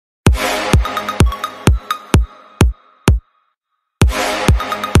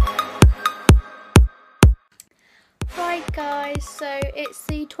Guys, so it's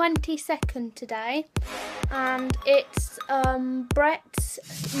the 22nd today and it's Brett's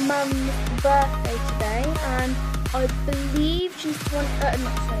mum's birthday today, and I believe she's not saying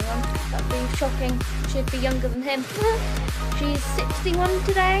that'd be shocking, she'd be younger than him. She's 61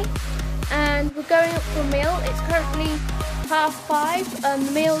 today and we're going up for a meal. It's currently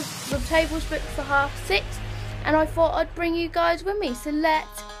 5:30. The table's booked for 6:30 and I thought I'd bring you guys with me, so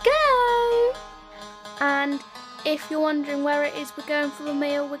let's go. And if you're wondering where it is we're going for a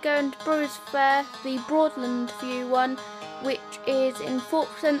meal, we're going to Brewers Fair, the Broadland View one, which is in Fort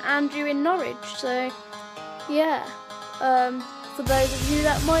St Andrew in Norwich. So yeah, for those of you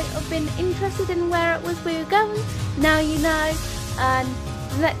that might have been interested in where it was we were going, now you know. And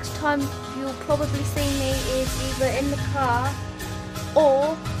the next time you'll probably see me is either in the car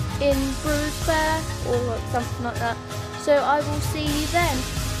or in Brewers Fair or something like that. So I will see you then.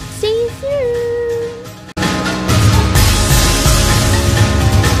 See you soon.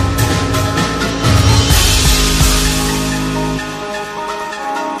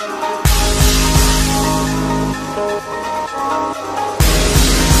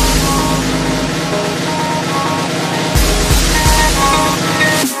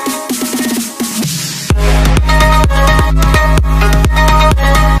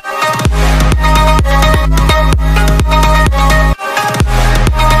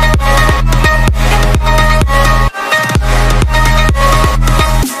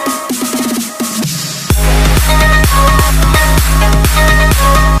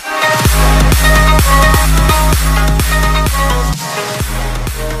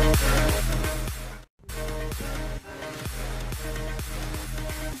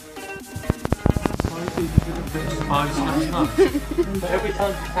 Every time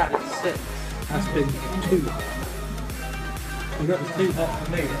you've had it, 6. That's been 2. You got the 2 hot for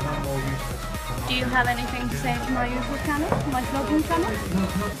me, and I'm more useless. Do you have anything to say to my usual channel, my vlogging channel?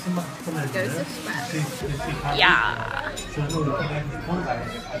 Not so much for me. Go subscribe. Yeah.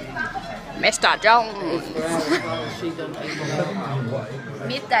 Mr. Jones.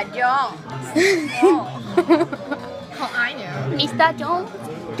 Mr. Jones. Oh, I know. Mr. Jones.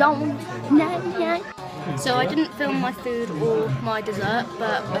 Jones. No. So I didn't film my food or my dessert,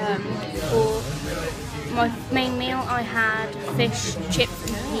 but for my main meal I had fish, chips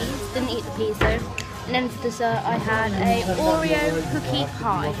and peas. Didn't eat the peas though. And then for dessert I had a Oreo cookie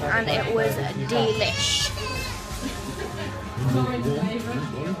pie and it was delish.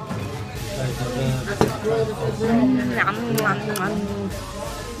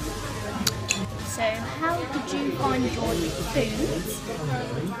 So how did you find your food?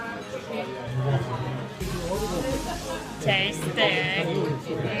 Tasty.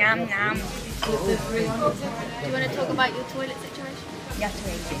 Yum yum. Do you want to talk about your toilet situation? Yes,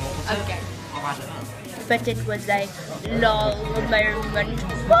 okay. But it was a long moment.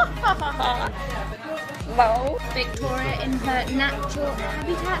 Wow. Victoria in her natural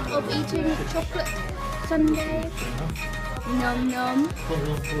habitat of eating chocolate sundaes. Nom nom.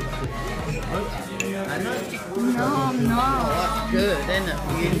 Nom nom. That's good, isn't it?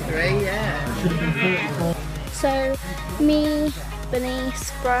 You three, yeah. So me,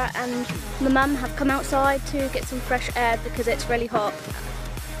 Bernice, Brett and my mum have come outside to get some fresh air because it's really hot.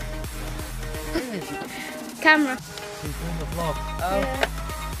 Camera. She's doing the vlog. Oh. Yeah.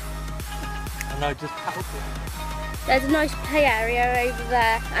 And I just paddled it. There's a nice play area over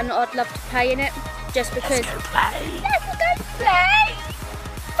there and I'd love to play in it just because. Let's go play. Let's go play!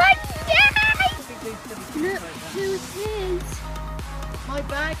 Fun day! Look who's his. My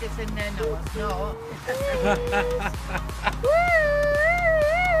bag is in there, no it's not.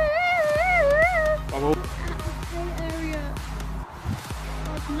 Play area.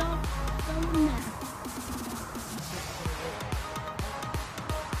 I'd love going there.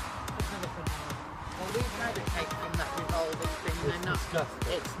 Well, we've had a cake from that revolving thing.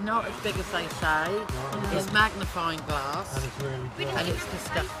 It's not as big as they say. It's magnifying glass. And it's really dry. And it's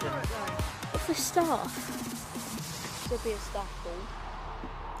disgusting. What's the staff? There'll be a staff ball.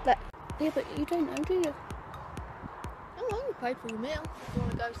 But, yeah, but you don't know, do you? Oh, well, you paid for your meal. If you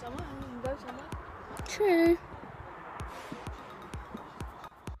want to go somewhere, you can go somewhere. True.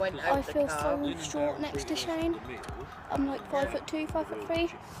 Went I out the feel car. so short next to Shane. I'm like 5'2",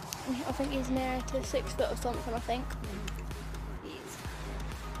 5'3". I think he's nearer to 6 foot or something, I think. He's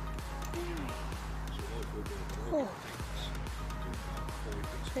very tall.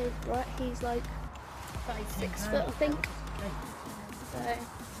 So, right, he's like 6 foot, I think. So,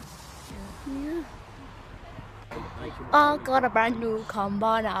 yeah. I got a brand new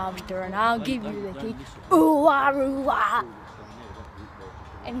combine after and I'll give you the key. Ooh ah, ooh ah.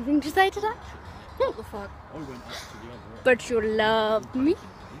 Anything to say to that? What the fuck? But you love me,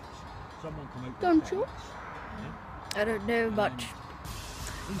 don't you? I don't know much.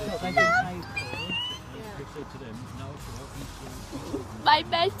 My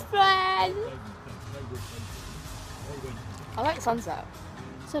best friend. I like sunset.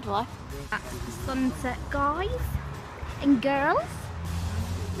 So do I. At the sunset, guys and girls.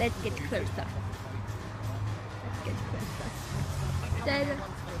 Let's get closer. Let's get closer. There's a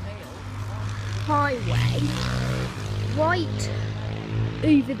highway right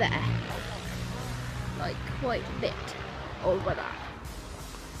over there. Like quite a bit over there.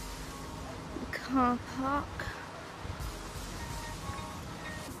 The car park.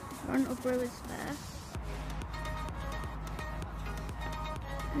 Front of Brewers there.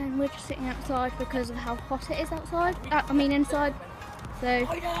 And then we're just sitting outside because of how hot it is outside. I mean inside. So.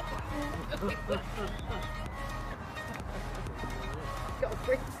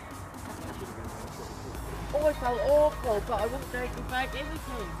 Oh, I felt awful, but I wouldn't take it back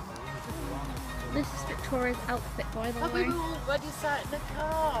anything. This is Victoria's outfit, by the And way. we were already sat in the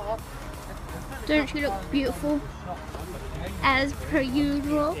car. Don't you look beautiful? As per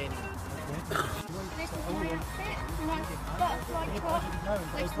usual. This is my outfit. My butterfly top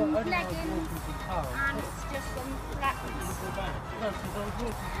with some leggings and just some flats. I've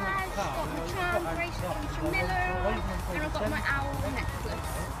got my charm bracelet from Miller and I've got my owl necklace.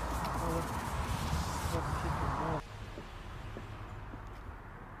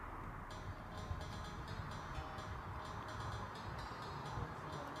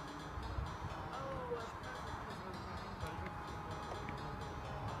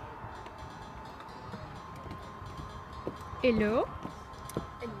 Hello?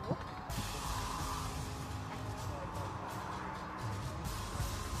 Hello.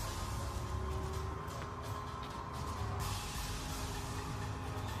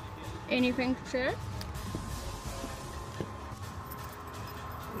 Anything to say?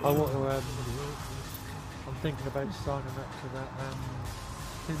 I want to. I'm thinking about signing up to that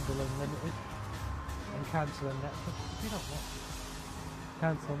Kindle Unlimited and cancelling Netflix. You know what?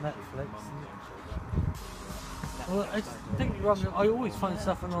 Cancel Netflix. Well, I always find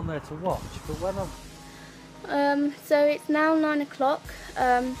something on there to watch, but when I'm So it's now 9 o'clock.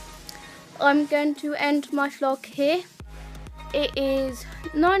 I'm going to end my vlog here. It is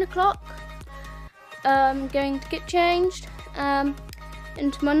 9 o'clock. I'm going to get changed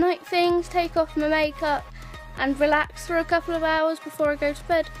into my night things, take off my makeup and relax for a couple of hours before I go to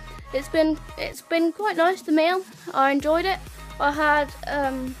bed. It's been quite nice, the meal. I enjoyed it. I had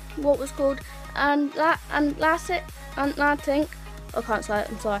what was called and lasset and I think I can't say it,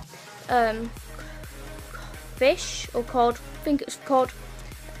 I'm sorry. Fish or cod, I think it's cod,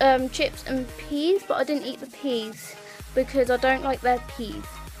 chips and peas, but I didn't eat the peas because I don't like their peas.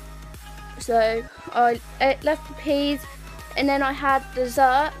 So I left the peas, and then I had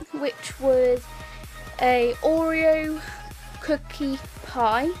dessert, which was a Oreo cookie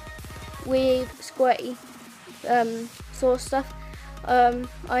pie with squirty sauce stuff.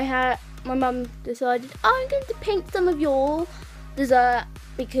 My mum decided I'm going to paint some of your dessert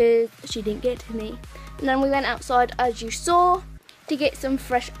because she didn't get to me. And then we went outside, as you saw, to get some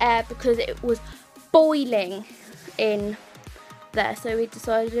fresh air because it was boiling in there. So we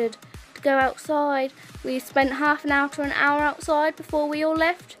decided to go outside. We spent half an hour to an hour outside before we all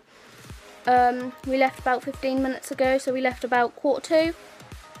left. We left about 15 minutes ago, so we left about 1:45,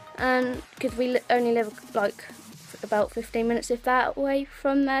 and because we only live like about 15 minutes if that away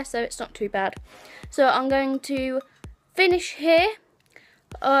from there, so it's not too bad. So I'm going to finish here.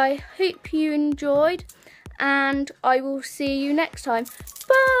 I hope you enjoyed, and I will see you next time.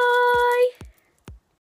 Bye!